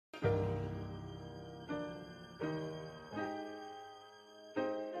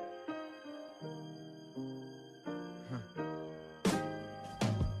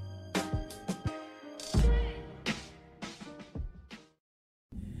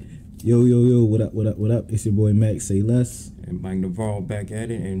Yo, yo, yo, what up, what up, what up? It's your boy Max, say less. And Mike Navarro back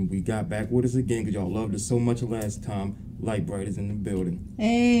at it, and we got back with us again because y'all loved us so much last time. Light Bright is in the building.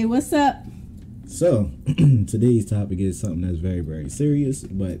 Hey, what's up? So, today's topic is something that's very, very serious,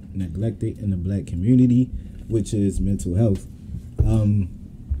 but neglected in the black community, which is mental health.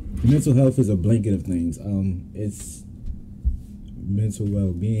 Mental health is a blanket of things. It's mental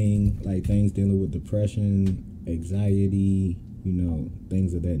well-being, like things dealing with depression, anxiety,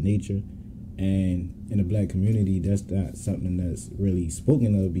 things of that nature. And in the black community, that's not something that's really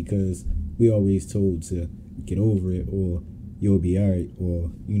spoken of because we always told to get over it, or you'll be all right, or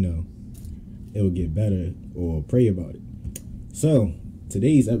it'll get better, or pray about it. So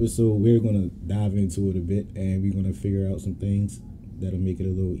today's episode, we're gonna dive into it a bit, and we're gonna figure out some things that'll make it a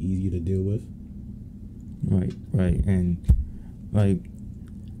little easier to deal with. Right, and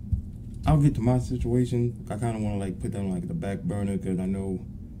I'll get to my situation. I kind of want to put that on the back burner because I know,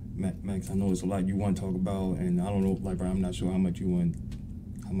 Max, I know it's a lot you want to talk about, and I don't know, I'm not sure how much you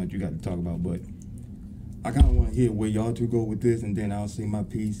got to talk about, but I kind of want to hear where y'all two go with this, and then I'll say my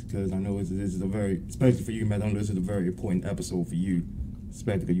piece because I know this is a very, especially for you, Max, I know this is a very important episode for you,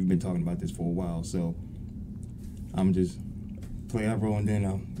 especially because you've been talking about this for a while. So I'm just play that role, and then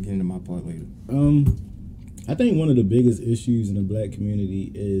I'll get into my part later. I think one of the biggest issues in the black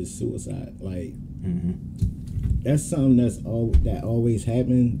community is suicide. That's something that always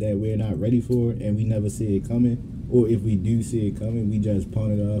happens that we're not ready for, and we never see it coming. Or if we do see it coming, we just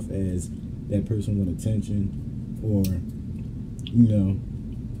pawn it off as that person want attention, or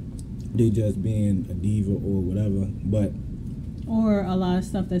they just being a diva or whatever. Or a lot of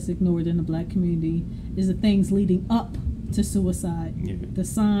stuff that's ignored in the black community is the things leading up to suicide. Yeah. The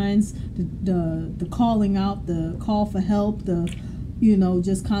signs, the calling out, the call for help,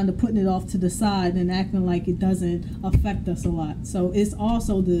 just kind of putting it off to the side and acting like it doesn't affect us a lot. So it's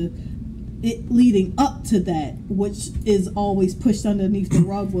also it leading up to that, which is always pushed underneath the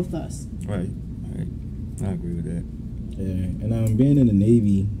rug with us. Right. I agree with that. Yeah, and being in the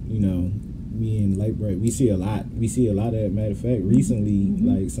Navy, we in Light Bright, we see a lot. We see a lot of that. Matter of fact,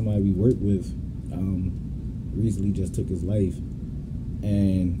 recently, somebody we worked with, recently just took his life,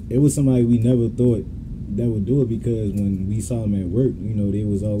 and it was somebody we never thought that would do it because when we saw him at work, they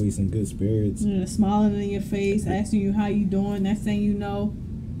was always in good spirits, smiling in your face, asking you how you doing. Next thing you know,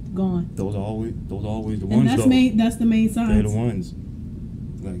 gone. Those are always the ones. And that's the main signs. They're the ones.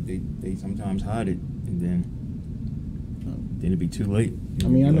 They sometimes hide it, and then it'd be too late. I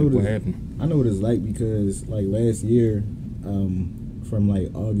mean, I know what happened. I know what it's like because last year, from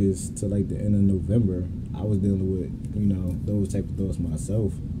August to the end of November, I was dealing with those type of thoughts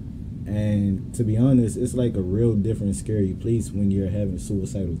myself. And to be honest, it's a real different scary place when you're having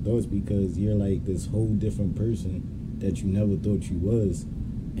suicidal thoughts because you're this whole different person that you never thought you was.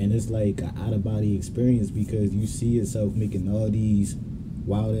 And it's an out-of-body experience because you see yourself making all these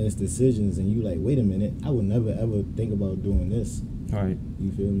wild-ass decisions and you wait a minute, I would never ever think about doing this. All right.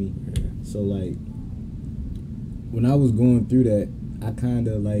 You feel me? Yeah. So when I was going through that, I kind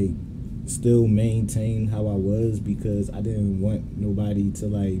of still maintained how I was because I didn't want nobody to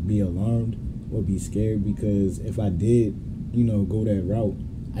be alarmed or be scared because if I did, go that route,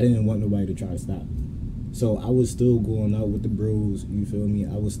 I didn't want nobody to try to stop. So I was still going out with the bros, you feel me?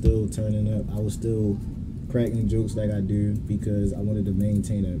 I was still turning up. I was still cracking jokes like I do because I wanted to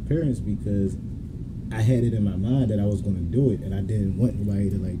maintain an appearance because I had it in my mind that I was going to do it and I didn't want nobody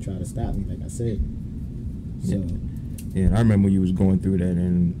to try to stop me, like I said. So yeah, and I remember when you was going through that,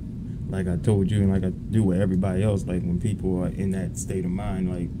 and like I told you, and like I do with everybody else, when people are in that state of mind,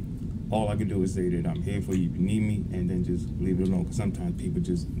 all I can do is say that I'm here for you if you need me, and then just leave it alone. Because sometimes people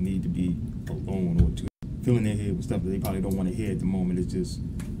just need to be alone or to filling their head with stuff that they probably don't want to hear at the moment. It's just,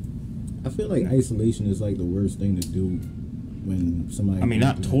 I feel isolation is the worst thing to do when somebody. I mean,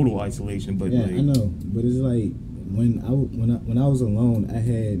 not total isolation, but yeah, I know, but it's when I was alone, I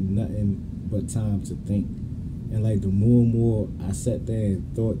had nothing but time to think. And the more and more I sat there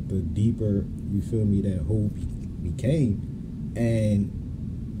and thought, the deeper, you feel me, that hole became. And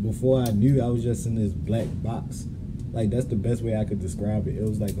before I knew, I was just in this black box. That's the best way I could describe it. It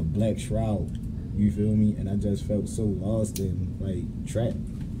was like a black shroud, you feel me? And I just felt so lost and trapped.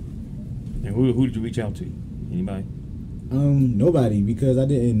 And who did you reach out to? Anybody? Nobody, because I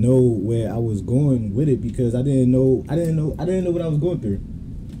didn't know where I was going with it because I didn't know what I was going through.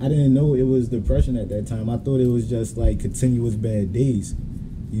 I didn't know it was depression at that time. I thought it was just continuous bad days.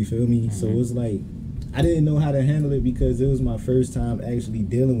 You feel me? Mm-hmm. So it's I didn't know how to handle it because it was my first time actually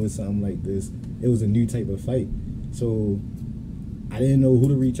dealing with something like this. It was a new type of fight. So I didn't know who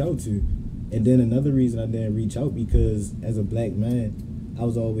to reach out to. And then another reason I didn't reach out because as a black man, I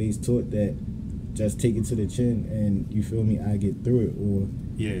was always taught that just take it to the chin and you feel me, I get through it or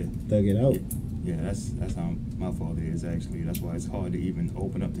Yeah. thug it out. Yeah, that's how my father is actually. That's why it's hard to even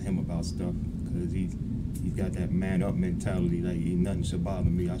open up to him about stuff, because he's got that man up mentality. Like, nothing should bother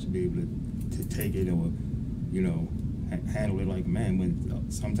me. I should be able to take it or, you know, handle it like a man. When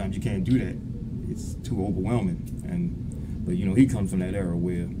sometimes you can't do that. It's too overwhelming. But you know, he comes from that era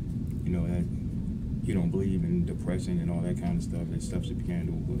where, you know, that you don't believe in depression and all that kind of stuff. That stuff should be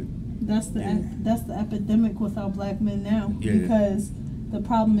handled. But That's the epidemic with our black men now. Yeah. Because the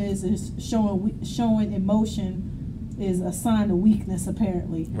problem is showing emotion is a sign of weakness,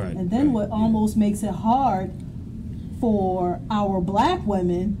 apparently. Right, And then right, what yeah. almost makes it hard for our black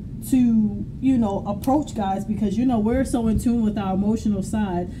women to, you know, approach guys, because, you know, we're so in tune with our emotional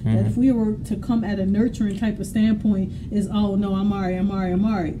side that if we were to come at a nurturing type of standpoint, is, oh no, I'm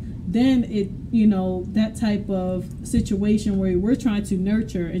alright. Then it, you know, that type of situation where we're trying to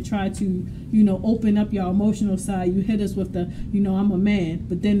nurture and try to, you know, open up your emotional side, you hit us with the, you know, I'm a man.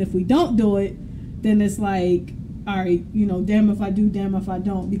 But then if we don't do it, then it's like, all right, you know, damn if I do, damn if I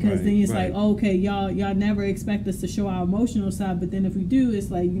don't. Because Right, then it's right. like, oh, okay, y'all never expect us to show our emotional side, but then if we do, it's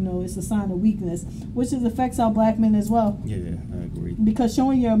like, you know, it's a sign of weakness, which affects our black men as well. yeah, I agree. Because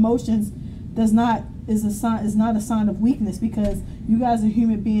showing your emotions is not a sign of weakness, because you guys are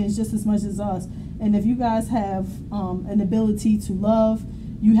human beings just as much as us. And if you guys have an ability to love,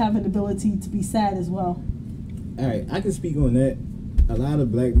 you have an ability to be sad as well. All right, I can speak on that. A lot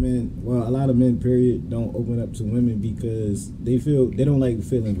of black men, well, a lot of men, period, don't open up to women because they don't like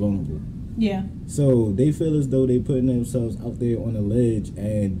feeling vulnerable. Yeah. So they feel as though they putting themselves out there on a ledge,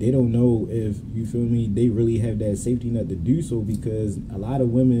 and they don't know if, you feel me, they really have that safety net to do so, because a lot of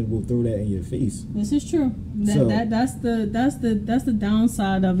women will throw that in your face. This is true. So- That's the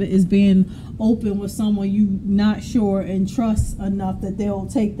downside of it, is being open with someone you not sure and trust enough that they'll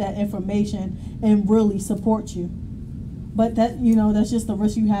take that information and really support you. But that, you know, that's just the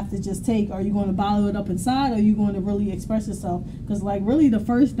risk you have to just take. Are you going to bottle it up inside, or are you going to really express yourself? Because, like, really the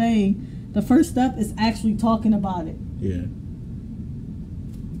first step is actually talking about it. Yeah.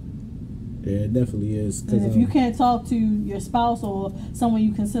 Yeah, it definitely is. 'Cause, And if you can't talk to your spouse or someone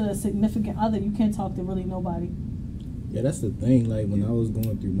you consider a significant other, you can't talk to really nobody. yeah, that's the thing. Like, when I was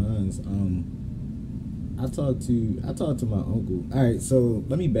going through mine, I talked to my uncle. All right, so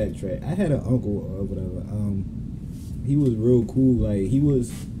let me backtrack. I had an uncle or whatever. He was real cool. Like, he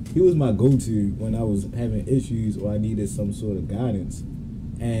was my go-to when I was having issues or I needed some sort of guidance.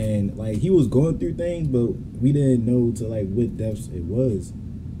 And like, he was going through things, but we didn't know to like what depths it was.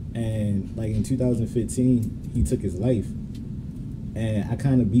 And like in 2015, he took his life. And I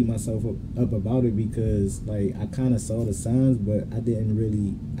kind of beat myself up about it, because like I kind of saw the signs, but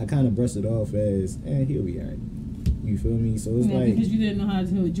I kind of brushed it off as, he'll be alright. You feel me? So it's like, because you didn't know how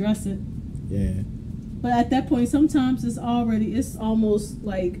to address it. yeah. But at that point, sometimes it's almost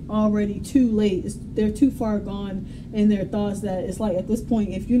like already too late. They're too far gone in their thoughts that it's like, at this point,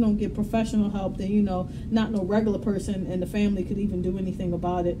 if you don't get professional help, then, you know, not no regular person in the family could even do anything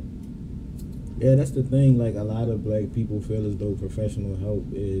about it. Yeah, that's the thing. Like, a lot of black people feel as though professional help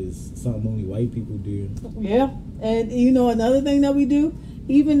is something only white people do. Yeah. And, you know, another thing that we do,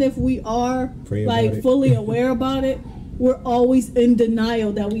 even if we are Pray about like it. fully aware about it, we're always in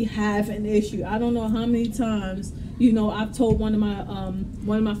denial that we have an issue. I don't know how many times, you know, I've told one of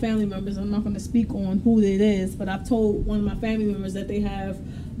my family members, I'm not going to speak on who it is, but I've told one of my family members that they have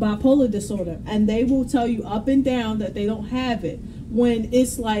bipolar disorder, and they will tell you up and down that they don't have it, when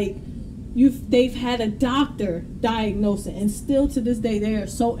it's like they've had a doctor diagnose it, and still to this day they are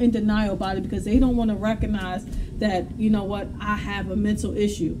so in denial about it, because they don't want to recognize that, you know what, I have a mental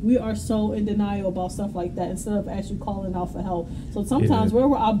issue. We are so in denial about stuff like that instead of actually calling out for help. So sometimes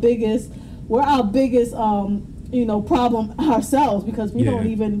we're our biggest you know, problem ourselves, because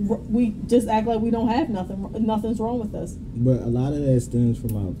we just act like we don't have nothing's wrong with us. But a lot of that stems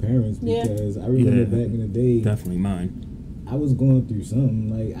from our parents, Yeah. because I remember back in the day, Definitely mine. I was going through something.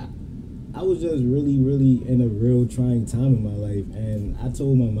 Like, I was just really, really in a real trying time in my life, and I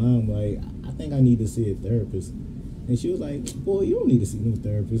told my mom, like, I think I need to see a therapist. And she was like, boy, you don't need to see no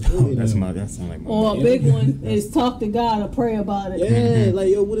therapist. Oh, that sounds like my Or a mom. big one is talk to God or pray about it. Yeah, like,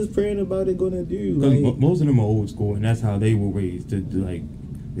 yo, what is praying about it gonna do? 'Cause Like, most of them are old school, and that's how they were raised. They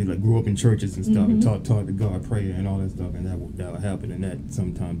grew up in churches and stuff, and taught to God, prayer, and all that stuff, and that will happen. And that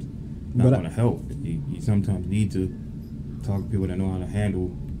sometimes not going to help. You sometimes need to talk to people that know how to handle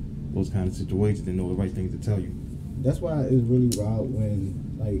those kind of situations and know the right things to tell you. that's why it's really wild when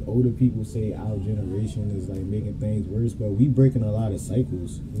like older people say our generation is like making things worse, but we breaking a lot of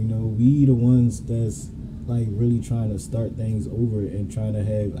cycles. You know, we the ones that's like really trying to start things over and trying to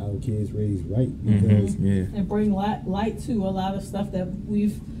have our kids raised right, because Yeah. And bring light to a lot of stuff that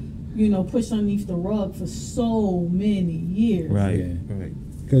we've, pushed underneath the rug for so many years. Right. Yeah. Right.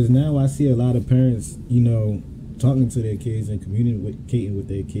 because now I see a lot of parents, talking to their kids and communicating with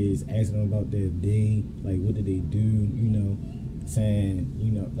their kids, asking them about their day, like what did they do,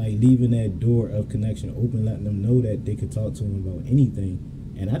 saying, like leaving that door of connection open, letting them know that they could talk to them about anything.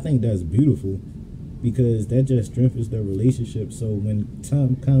 And I think that's beautiful, because that just strengthens their relationship. So when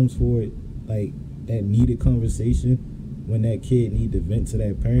time comes for it, like that needed conversation, when that kid need to vent to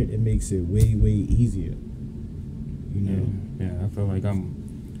that parent, it makes it way, way easier. Yeah, I feel like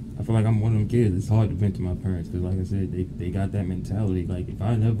I'm one of them kids. It's hard to vent to my parents because, like I said, they got that mentality. Like, if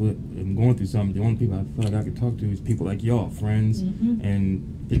I never am going through something, the only people I feel like I can talk to is people like y'all, friends,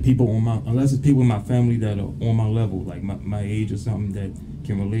 and the people unless it's people in my family that are on my level, like my age or something that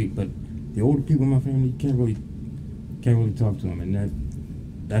can relate. But the older people in my family can't really talk to them, and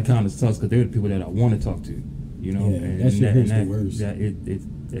that kind of sucks because they're the people that I want to talk to, Yeah, that shit hurts the worst.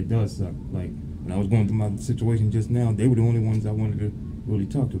 It does suck. Like, when I was going through my situation just now, they were the only ones I wanted to really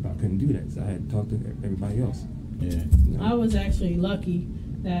talk to, but I couldn't do that, so I had to talk to everybody else. Yeah. I was actually lucky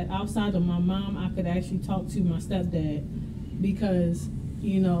that outside of my mom, I could actually talk to my stepdad, because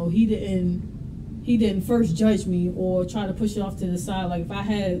he didn't first judge me or try to push it off to the side. Like, if I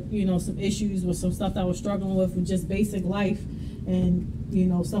had some issues with some stuff that I was struggling with just basic life and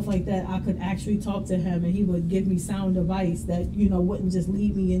stuff like that, I could actually talk to him, and he would give me sound advice that wouldn't just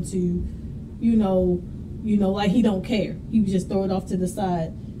lead me into like he don't care. He would just throw it off to the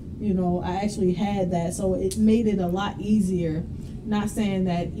side. I actually had that, so it made it a lot easier. Not saying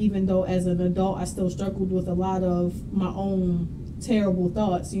that even though as an adult I still struggled with a lot of my own terrible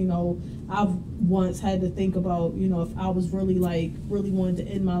thoughts. I've once had to think about, if I was really wanted to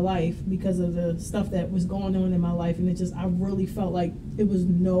end my life because of the stuff that was going on in my life, and I really felt like it was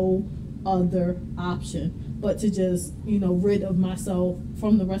no other option but to just, rid of myself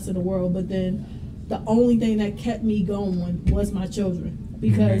from the rest of the world. But then the only thing that kept me going was my children,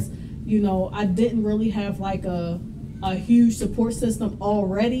 because I didn't really have like a huge support system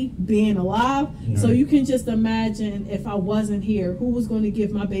already being alive. So you can just imagine, if I wasn't here, who was going to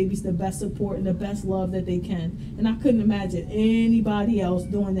give my babies the best support and the best love that they can. And I couldn't imagine anybody else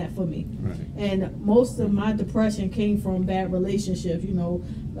doing that for me. Right. And most of my depression came from bad relationships.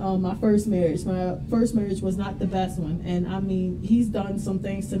 My first marriage was not the best one, and I mean, he's done some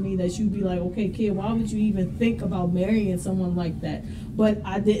things to me that you'd be like, okay, kid, why would you even think about marrying someone like that? But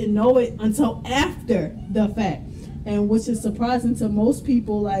I didn't know it until after the fact. And which is surprising to most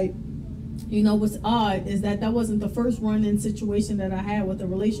people. Like, what's odd is that wasn't the first run-in situation that I had with a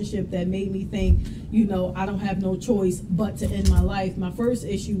relationship that made me think, I don't have no choice but to end my life. My first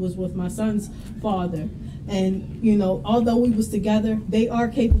issue was with my son's father. And, although we was together, they are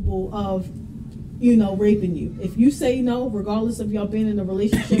capable of, raping you. If you say no, regardless of y'all being in a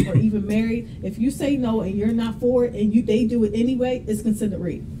relationship or even married, if you say no and you're not for it and they do it anyway, it's considered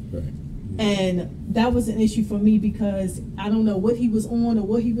rape. Right. And that was an issue for me, because I don't know what he was on or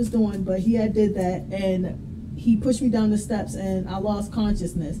what he was doing, but he had did that, and he pushed me down the steps and I lost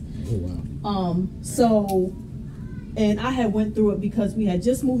consciousness. Oh, wow. And I had went through it because we had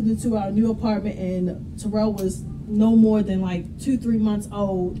just moved into our new apartment, and Terrell was no more than like 2-3 months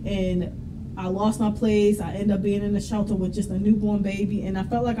old, and I lost my place. I ended up being in a shelter with just a newborn baby, and I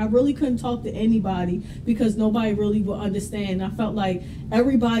felt like I really couldn't talk to anybody because nobody really would understand. I felt like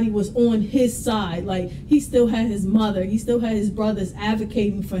everybody was on his side. Like, he still had his mother, he still had his brothers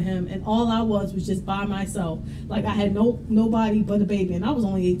advocating for him, and all I was just by myself. Like, I had nobody but a baby, and I was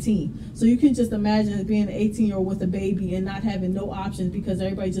only 18. So you can just imagine being an 18-year-old with a baby and not having no options, because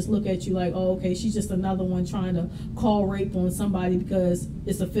everybody just look at you like, oh, okay, she's just another one trying to call rape on somebody because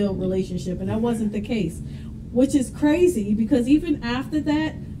it's a failed relationship. And that wasn't the case, which is crazy, because even after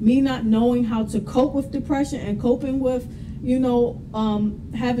that, me not knowing how to cope with depression and coping with,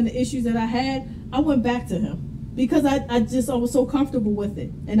 having the issues that I had, I went back to him because I was so comfortable with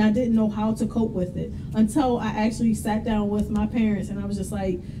it, and I didn't know how to cope with it until I actually sat down with my parents, and I was just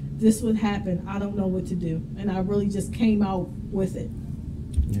like, this would happen, I don't know what to do. And I really just came out with it.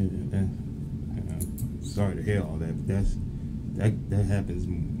 Yeah, sorry to hear all that, but that happens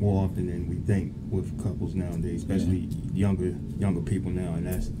more often than we think with couples nowadays, especially younger people now, and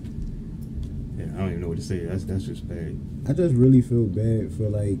that's, I don't even know what to say. That's just bad. I just really feel bad for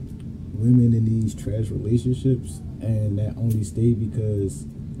like women in these trash relationships, and that only stay because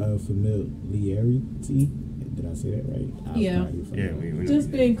of familiarity. Did I say that right? Yeah. We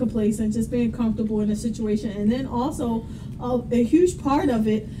Just being complacent, just being comfortable in a situation, and then also a huge part of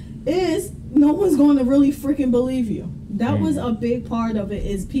it is no one's going to really freaking believe you. That was Mm. a big part of it,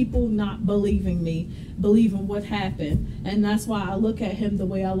 is people not believing me, believing what happened. And that's why I look at him the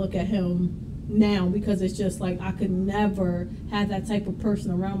way I look at him now, because it's just like I could never have that type of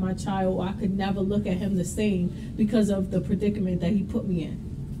person around my child. I could never look at him the same because of the predicament that he put me in.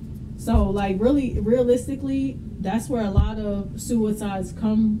 So like really realistically, that's where a lot of suicides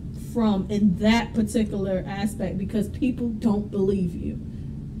come from in that particular aspect, because people don't believe you.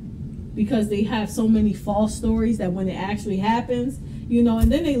 Because they have so many false stories that when it actually happens, you know, and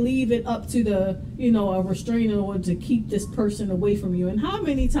then they leave it up to the, you know, a restraining order to keep this person away from you. And how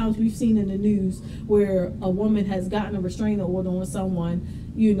many times we've seen in the news where a woman has gotten a restraining order on someone,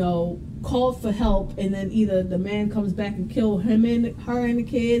 you know, called for help, and then either the man comes back and kill him and her and the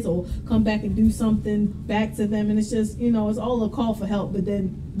kids, or come back and do something back to them. And it's just, you know, it's all a call for help, but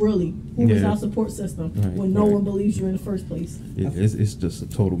then really, who is our support system when no one believes you in the first place? It's just a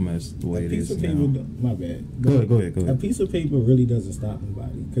total mess the way it is now. My bad. Go ahead. A piece of paper really doesn't stop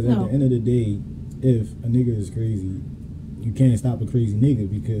nobody. Because at the end of the day, if a nigga is crazy, you can't stop a crazy nigga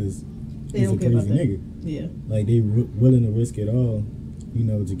because he's a crazy nigga. Yeah. Like, they willing to risk it all, you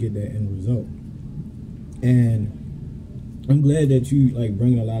know, to get that end result. And I'm glad that you like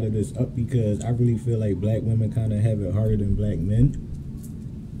bringing a lot of this up, because I really feel like black women kind of have it harder than black men.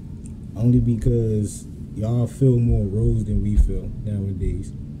 Only because y'all feel more roles than we feel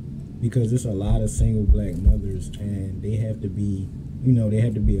nowadays. Because there's a lot of single black mothers, and they have to be, you know, they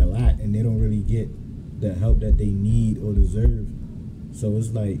have to be a lot, and they don't really get the help that they need or deserve. So it's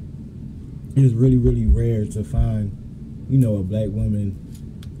like, it's really, really rare to find, you know, a black woman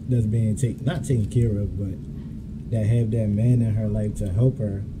that's being not taken care of, but that have that man in her life to help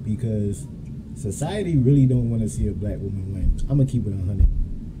her, because society really don't want to see a black woman win. I'm gonna keep it 100.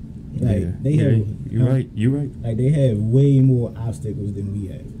 Like, you're right. Like, they have way more obstacles than we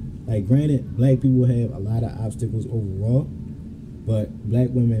have. Like, granted, black people have a lot of obstacles overall, but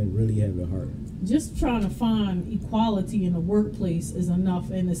black women really have it harder. Just trying to find equality in the workplace is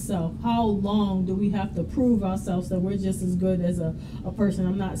enough in itself. How long do we have to prove ourselves that we're just as good as a person?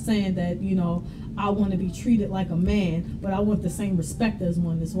 I'm not saying that, you know, I want to be treated like a man, but I want the same respect as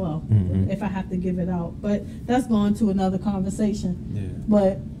one as well, if I have to give it out. But that's going to another conversation. Yeah.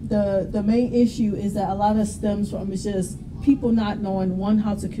 But the main issue is that a lot of stems from is just people not knowing, one,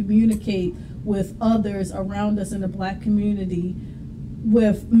 how to communicate with others around us in the black community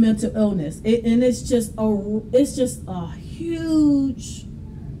with mental illness. It's just a huge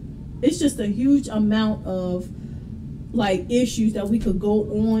amount of like issues that we could go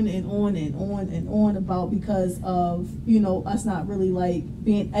on and on and on and on about, because of, you know, us not really like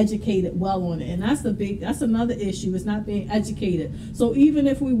being educated well on it. And that's another issue, is not being educated. So even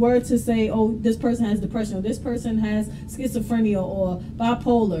if we were to say, oh, this person has depression, or this person has schizophrenia or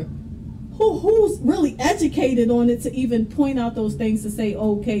bipolar, who's really educated on it to even point out those things, to say,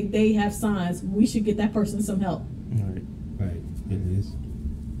 okay, they have signs, we should get that person some help. Right. It is.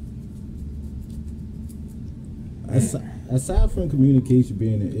 Aside from communication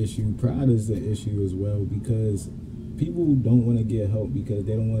being an issue, pride is an issue as well, because people don't want to get help because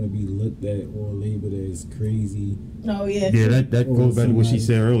they don't want to be looked at or labeled as crazy. Oh yeah. Yeah, that goes back to what she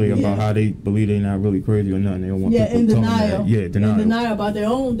said earlier about how they believe they're not really crazy or nothing. They don't want people in telling denial. them that. Yeah, denial. In denial about their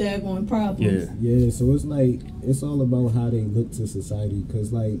own daggone problems. Yeah. So it's like, it's all about how they look to society,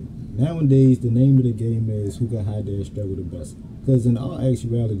 because like nowadays the name of the game is who can hide their struggle the best. Because in all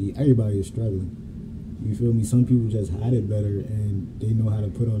actuality, everybody is struggling. You feel me? Some people just hide it better, and they know how to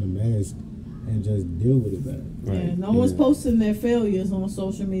put on a mask and just deal with it better. Right. Yeah, no one's posting their failures on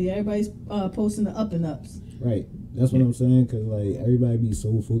social media. Everybody's posting the up and ups. Right. That's what I'm saying, because like everybody be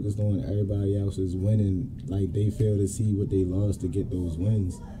so focused on everybody else's winning, like they fail to see what they lost to get those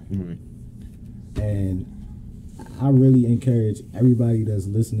wins. Right. And I really encourage everybody that's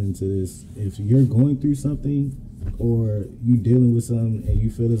listening to this, if you're going through something or you dealing with something and you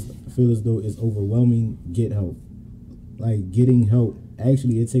feel as though it's overwhelming, get help. Like, getting help,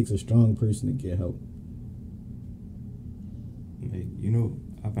 actually, it takes a strong person to get help. You know,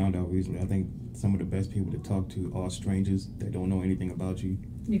 I found out recently, I think some of the best people to talk to are strangers that don't know anything about you.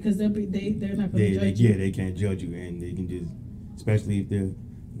 Because they're not going to judge you. Yeah, they can't judge you, and they can just, especially if they're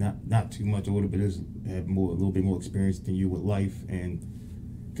not too much older, but just have a little bit more experience than you with life, and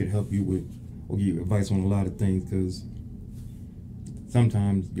could help you with, or give you advice on a lot of things. Because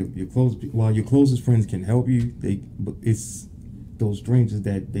sometimes while your closest friends can help you, but it's those strangers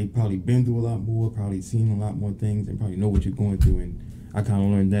that they probably been through a lot more, probably seen a lot more things, and probably know what you're going through. And I kind of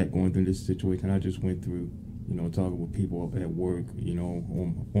learned that going through this situation. I just went through, talking with people at work,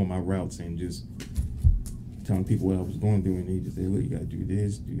 on my routes, and just telling people what I was going through, and they just said, look, you gotta do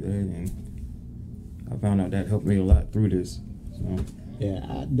this, do that, and I found out that helped me a lot through this. So. Yeah,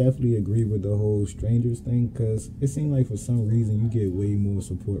 I definitely agree with the whole strangers thing, because it seemed like for some reason you get way more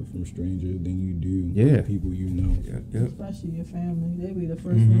support from strangers than you do people you know. Yep. Especially your family. They be the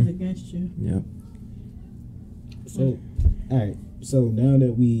first ones against you. Yep. So, all right. So now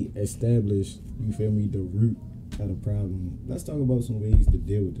that we established, you feel me, the root of the problem, let's talk about some ways to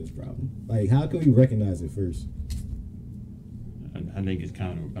deal with this problem. Like, how can we recognize it first? I think it's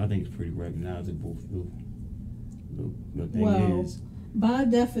pretty recognizable. The thing is, by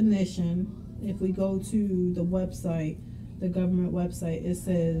definition, if we go to the website, the government website, it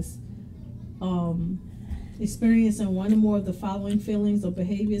says, experiencing one or more of the following feelings or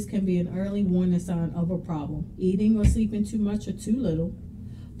behaviors can be an early warning sign of a problem. Eating or sleeping too much or too little,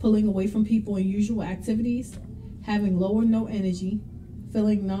 pulling away from people and usual activities, having low or no energy,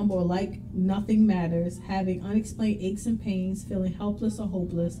 feeling numb or like nothing matters, having unexplained aches and pains, feeling helpless or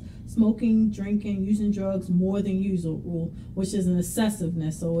hopeless, smoking, drinking, using drugs more than usual, which is an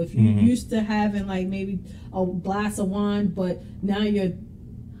excessiveness. So if you're used to having like maybe a glass of wine, but now you're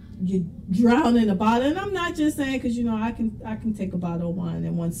drowning a bottle, and I'm not just saying, because I can take a bottle of wine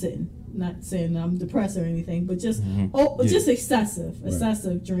in one sitting. Not saying I'm depressed or anything, but just just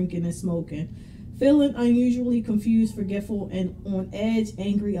excessive drinking and smoking. Feeling unusually confused, forgetful, and on edge,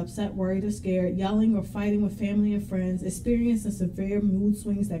 angry, upset, worried, or scared, yelling or fighting with family and friends, experiencing severe mood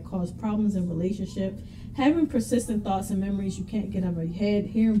swings that cause problems in relationship, having persistent thoughts and memories you can't get out of your head,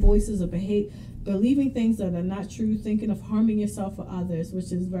 hearing voices or believing things that are not true, thinking of harming yourself or others,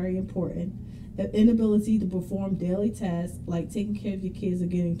 which is very important. An inability to perform daily tasks like taking care of your kids or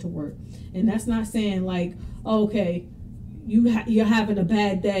getting to work. And that's not saying like, okay, you're having a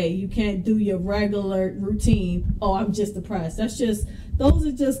bad day, you can't do your regular routine, I'm just depressed. Those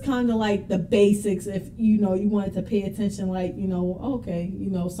are just kind of like the basics. If you wanted to pay attention, like okay,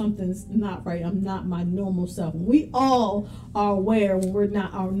 something's not right, I'm not my normal self. We all are aware when we're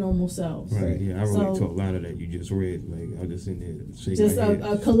not our normal selves. Right. Yeah, I relate to a lot of that you just read. Like I just in there shaking just my head.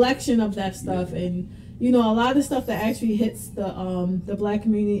 a collection of that stuff. And a lot of stuff that actually hits the black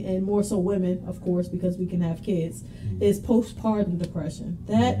community, and more so women, of course, because we can have kids, is postpartum depression.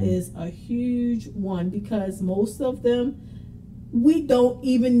 That is a huge one, because most of them, we don't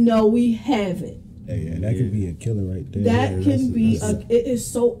even know we have it. Yeah, that could be a killer right there. That can be it is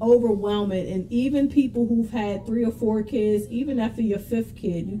so overwhelming. And even people who've had 3 or 4 kids, even after your 5th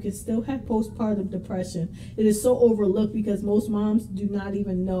kid, you can still have postpartum depression. It is so overlooked because most moms do not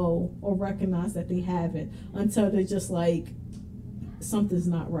even know or recognize that they have it until they're just like, something's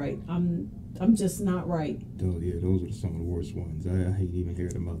not right. I'm just not right. Those are some of the worst ones. I hate even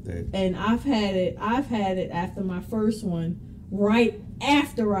hearing about that. And I've had it after my first one, right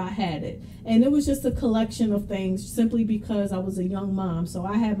after I had it. And it was just a collection of things simply because I was a young mom. So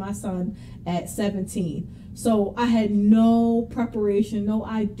I had my son at 17. So I had no preparation, no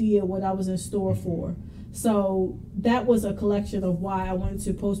idea what I was in store for. So that was a collection of why I went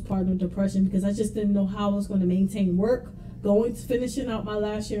into postpartum depression, because I just didn't know how I was going to maintain work, finishing out my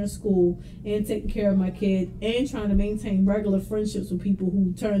last year in school and taking care of my kid and trying to maintain regular friendships with people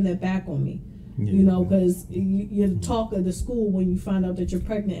who turned their back on me. Because you're the talk of the school when you find out that you're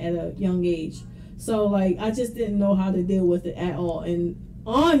pregnant at a young age. So like, I just didn't know how to deal with it at all. And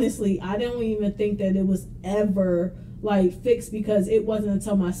honestly, I don't even think that it was ever like fixed, because it wasn't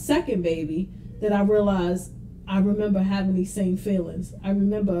until my second baby that I realized I remember having these same feelings. I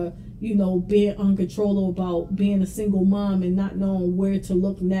remember, being uncontrollable about being a single mom and not knowing where to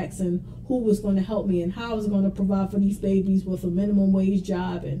look next and who was going to help me and how I was going to provide for these babies with a minimum wage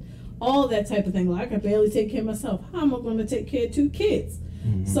job and all that type of thing. Like, I could barely take care of myself. How am I going to take care of 2 kids?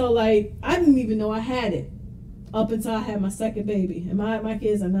 So like, I didn't even know I had it up until I had my second baby. And my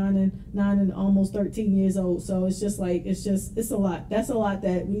kids are 9 and almost 13 years old. So it's just like, it's a lot. That's a lot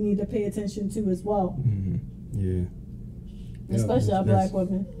that we need to pay attention to as well. Yeah. Especially our black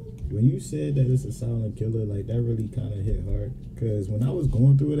women. When you said that it's a silent killer, like, that really kind of hit hard. Because when I was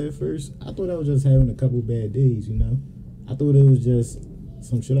going through it at first, I thought I was just having a couple bad days, I thought it was just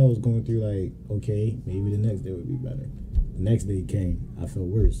some shit I was going through, like, okay, maybe the next day would be better. The next day came, I felt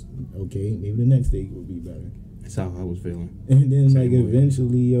worse. Okay, maybe the next day would be better. That's how I was feeling. And then, like,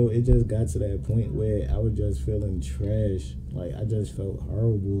 eventually, it just got to that point where I was just feeling trash. Like, I just felt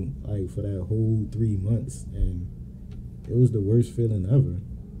horrible, like, for that whole 3 months. And it was the worst feeling ever.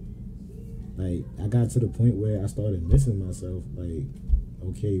 Like, I got to the point where I started missing myself. Like,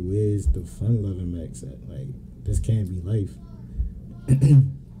 okay, where's the fun-loving Max at? Like, this can't be life.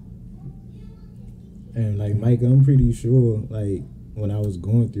 And, like, Mike, I'm pretty sure, like, when I was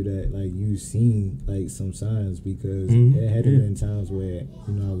going through that, like, you seen like some signs, because Mhm. it had Yeah. been times where,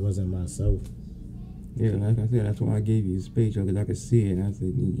 you know, I wasn't myself. Yeah, like I said, that's why I gave you his page, because I could see it, and I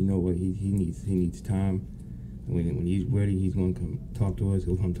said, you know what, he needs time. When he's ready, he's gonna come talk to us.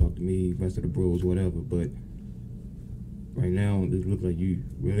 He'll come talk to me, rest of the bros, whatever. But right now, it looks like you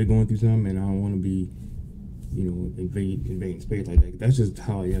really going through something, and I don't want to be, you know, invading space like that. That's just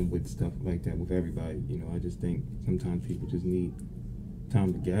how I am with stuff like that with everybody. You know, I just think sometimes people just need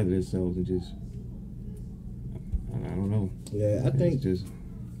time to gather themselves and just, I don't know. Yeah, I It's think just.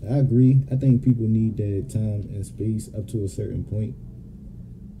 I agree. I think people need that time and space up to a certain point.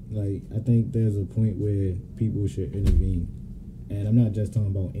 Like, I think there's a point where people should intervene. And I'm not just talking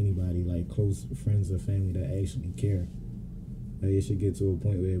about anybody, like close friends or family that actually care. Like, it should get to a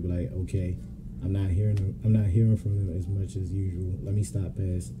point where it'd be like, okay, I'm not hearing from them as much as usual. Let me stop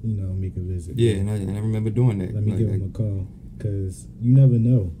past, you know, make a visit. Yeah, and I remember doing that. Let me give them a call, because you never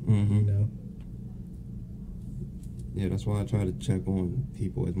know, Mm-hmm. you know. Yeah, that's why I try to check on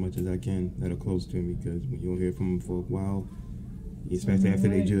people as much as I can that are close to me, because when you don't hear from them for a while, especially after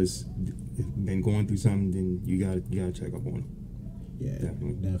they Right. just been going through something, then you gotta check up on them. Yeah,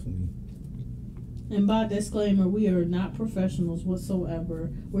 Definitely. definitely. And by disclaimer, we are not professionals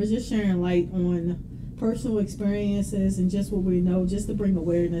whatsoever. We're just sharing light on personal experiences and just what we know, just to bring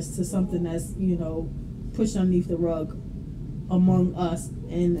awareness to something that's, you know, pushed underneath the rug among us,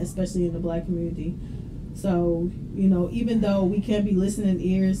 and especially in the Black community. So, you know, even though we can be listening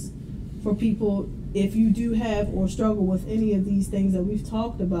ears for people, if you do have or struggle with any of these things that we've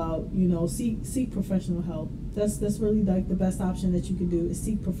talked about, you know, seek professional help. That's really like the best option that you can do, is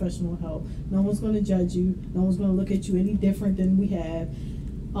seek professional help. No one's going to judge you. No one's going to look at you any different than we have.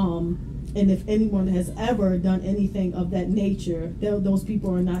 And if anyone has ever done anything of that nature, those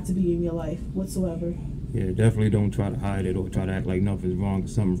people are not to be in your life whatsoever. Yeah, definitely don't try to hide it or try to act like nothing's wrong. If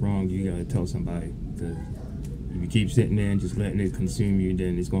something's wrong, you gotta tell somebody. Because if you keep sitting there and just letting it consume you,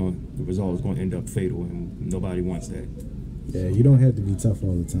 then the result is going to end up fatal, and nobody wants that. Yeah, you don't have to be tough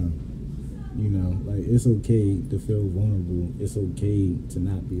all the time. You know, like, it's okay to feel vulnerable. It's okay to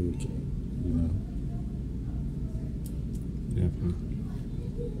not be okay. You know. Definitely.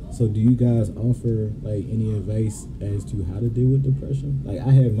 So, do you guys offer like any advice as to how to deal with depression? Like,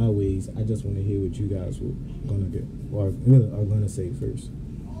 I have my ways. I just want to hear what you guys were gonna get or are gonna say first.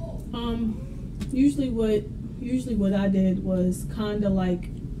 Usually what I did was kind of like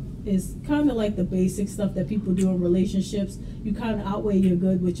the basic stuff that people do in relationships. You kind of outweigh your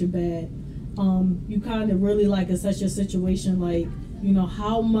good with your bad. You kind of really like assess your situation, like, you know,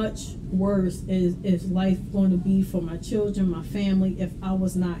 how much worse is life going to be for my children, my family, if I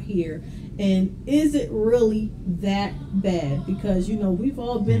was not here? And is it really that bad? Because, you know, we've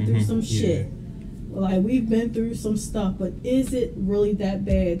all been through some shit. Like, we've been through some stuff, but is it really that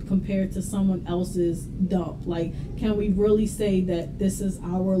bad compared to someone else's dump? Like, can we really say that this is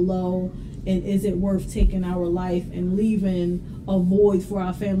our low, and is it worth taking our life and leaving a void for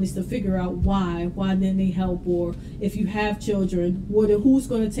our families to figure out why didn't they help? Or if you have children, who's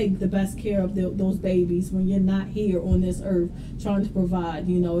going to take the best care of those babies when you're not here on this earth trying to provide?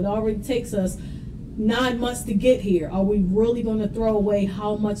 You know, it already takes us 9 months to get here. Are we really going to throw away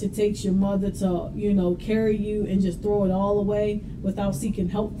how much it takes your mother to, you know, carry you, and just throw it all away without seeking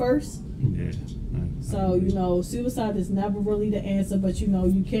help first? Yeah. So, you know, suicide is never really the answer, but, you know,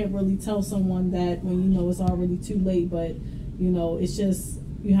 you can't really tell someone that when you know it's already too late. But, you know, it's just,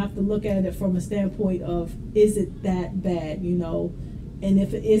 you have to look at it from a standpoint of, is it that bad, you know? And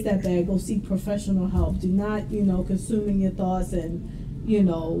if it is that bad, go seek professional help. Do not, you know, consuming your thoughts and, you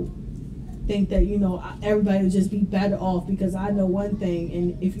know, think that, you know, everybody will just be better off. Because I know one thing,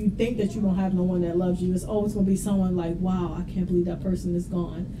 and if you think that you don't have no one that loves you, it's always going to be someone like, wow, I can't believe that person is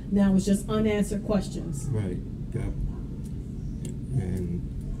gone. Now it's just unanswered questions. Right. Yeah. And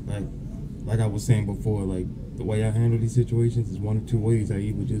like I was saying before, like, the way I handle these situations is one of two ways. I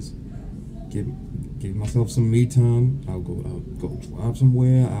either just give myself some me time. I'll go drive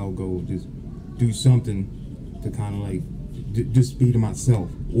somewhere. I'll go just do something to kind of like just be to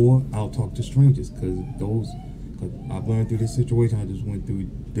myself, or I'll talk to strangers, because I've learned through this situation I just went through.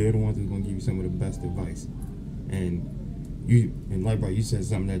 They're the ones that's gonna give you some of the best advice. And like, bro, you said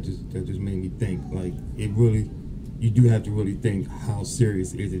something that just made me think. Like, you do have to really think, how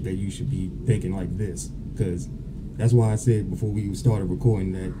serious is it that you should be thinking like this? Because that's why I said before we started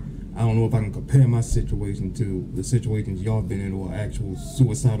recording that I don't know if I can compare my situation to the situations y'all been in, or actual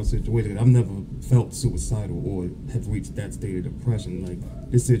suicidal situations. I've never felt suicidal or have reached that state of depression. Like,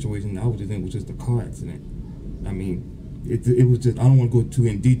 this situation I was just in was just a car accident. I mean, it was just, I don't want to go too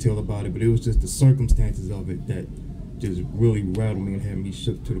in detail about it, but it was just the circumstances of it that just really rattled me and had me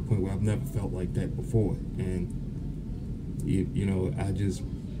shook to the point where I've never felt like that before. And you know,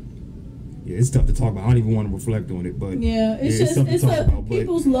 it's tough to talk about. I don't even want to reflect on it, but it's tough to talk about. But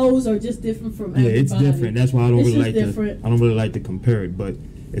people's lows are just different from everybody. It's different. That's why I don't It's really just different. I don't really like to compare it. But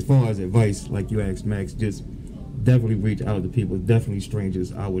as far as advice, like you asked Max, just definitely reach out to people. Definitely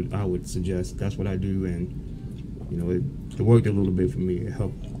strangers. I would suggest. That's what I do, and you know, it worked a little bit for me. It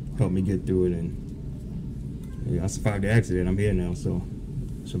helped me get through it, and I survived the accident. I'm here now, so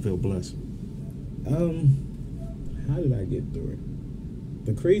I feel blessed. How did I get through it?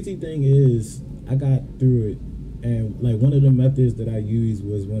 The crazy thing is, I got through it, and like one of the methods that I used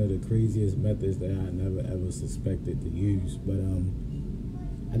was one of the craziest methods that I never ever suspected to use. But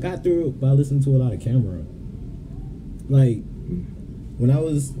I got through it by listening to a lot of Cameron. Like when I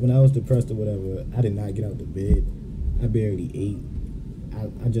was depressed or whatever, I did not get out of bed. I barely ate.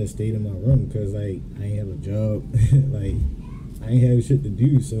 I just stayed in my room because like I ain't have a job, like I ain't have shit to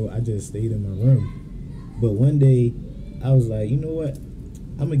do, so I just stayed in my room. But one day, I was like, you know what?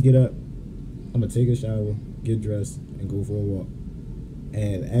 I'm gonna get up, I'm gonna take a shower, get dressed, and go for a walk.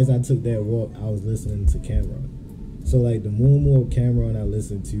 And as I took that walk, I was listening to Cameron. So like the more and more Cameron I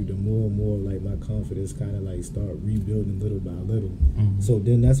listened to, the more and more like my confidence kind of like start rebuilding little by little. Mm-hmm. So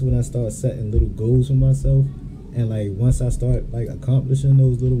then that's when I start setting little goals for myself. And like once I start like accomplishing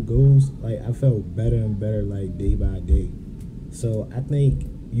those little goals, like I felt better and better like day by day. So I think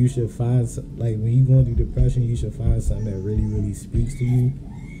you should find, like when you're going through depression, you should find something that really, really speaks to you.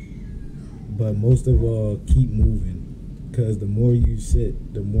 But most of all, keep moving, because the more you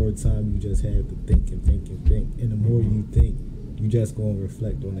sit, the more time you just have to think and think and think. And the more you think, you just going to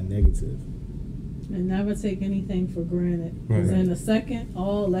reflect on the negative. And never take anything for granted. Because in a second,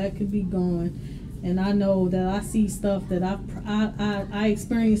 all that could be gone. And I know that I see stuff that I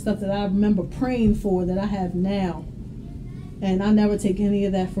experience stuff that I remember praying for that I have now. And I never take any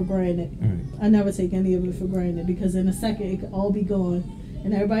of that for granted. Right. I never take any of it for granted, because in a second it could all be gone.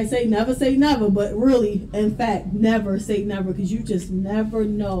 And everybody say never, but really, in fact, never say never, because you just never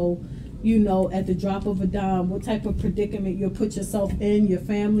know, you know, at the drop of a dime, what type of predicament you'll put yourself in, your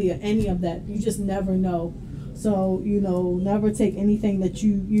family, or any of that. You just never know. So, you know, never take anything that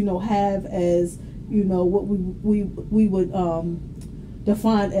you know, have as, you know, what we would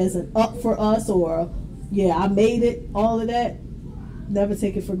define as an up for us, or yeah, I made it, all of that. Never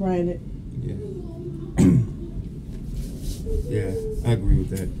take it for granted. Yeah. Yeah, I agree with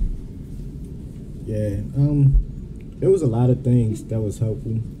that. Yeah, there was a lot of things that was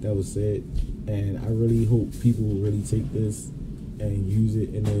helpful that was said, and I really hope people will really take this and use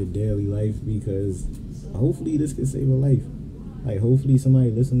it in their daily life, because hopefully this can save a life. Like hopefully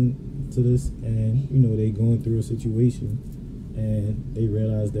somebody listening to this and, you know, they going through a situation and they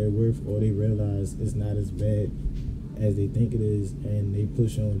realize their worth, or they realize it's not as bad as they think it is, and they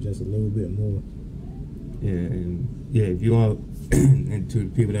push on just a little bit more. Yeah, and yeah, if you all, and to the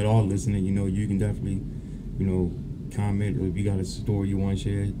people that are listening, you know, you can definitely, you know, comment, or if you got a story you want to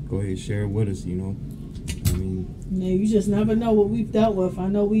share, go ahead and share it with us, you know. I mean, yeah, you just never know what we've dealt with. I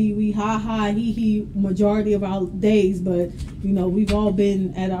know we he majority of our days, but you know, we've all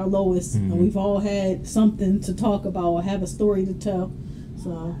been at our lowest, and we've all had something to talk about or have a story to tell.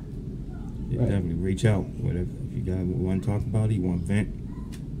 So yeah, definitely reach out. Whatever, if you guys want to talk about it, you want to vent,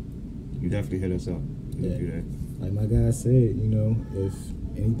 you definitely hit us up. Yeah. Do that. Like my guy said, you know, if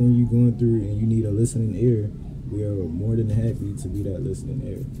anything you're going through and you need a listening ear, we are more than happy to be that listening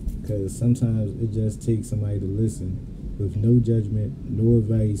ear. Because sometimes it just takes somebody to listen with no judgment, no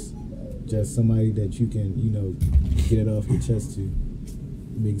advice, just somebody that you can, you know, get it off your chest to.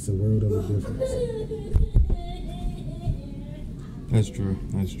 Makes a world of a difference. That's true.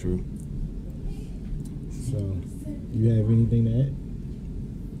 That's true. So, you have anything to add?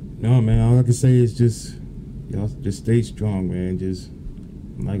 No, man, all I can say is just, y'all just stay strong, man. Just,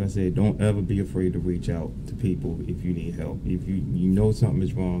 like I said, don't ever be afraid to reach out to people if you need help. If you know something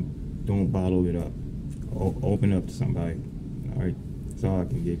is wrong, don't bottle it up. Open up to somebody. All right? That's all I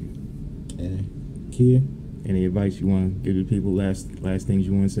can give you. And Kia? Any advice you want to give to people? Last things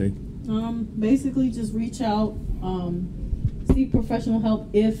you want to say? basically just reach out, seek professional help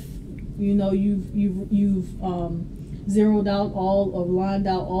if you know you've zeroed out all or lined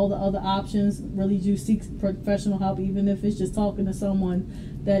out all the other options. Really do seek professional help, even if it's just talking to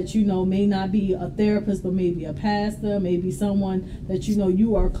someone that you know may not be a therapist, but maybe a pastor, maybe someone that you know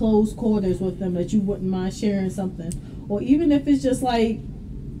you are close quarters with them, that you wouldn't mind sharing something. Or even if it's just like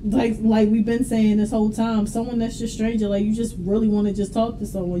we've been saying this whole time, someone that's just stranger, like you just really want to just talk to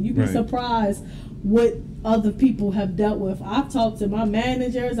someone. You'd be surprised what other people have dealt with. I've talked to my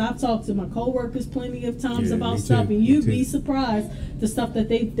managers, I've talked to my coworkers plenty of times Yeah, about me stuff, too, and me you'd too. be surprised the stuff that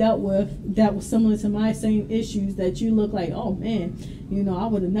they've dealt with that was similar to my same issues, that you look like, oh man, you know, I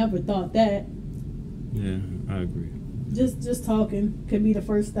would have never thought that. Yeah, I agree. Just talking could be the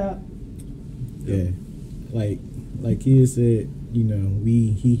first step. Yeah, like Kia said, you know,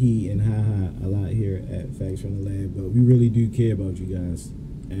 we he and ha a lot here at Facts from the Lab, but we really do care about you guys,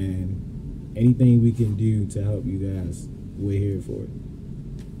 and anything we can do to help you guys, we're here for it.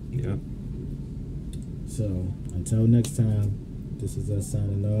 Yeah. So until next time, this is us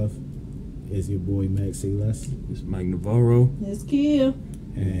signing off. It's your boy Max Say Less, It's Mike Navarro. Let's kill.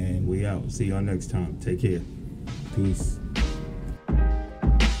 and We out. See y'all next time. Take care. peace.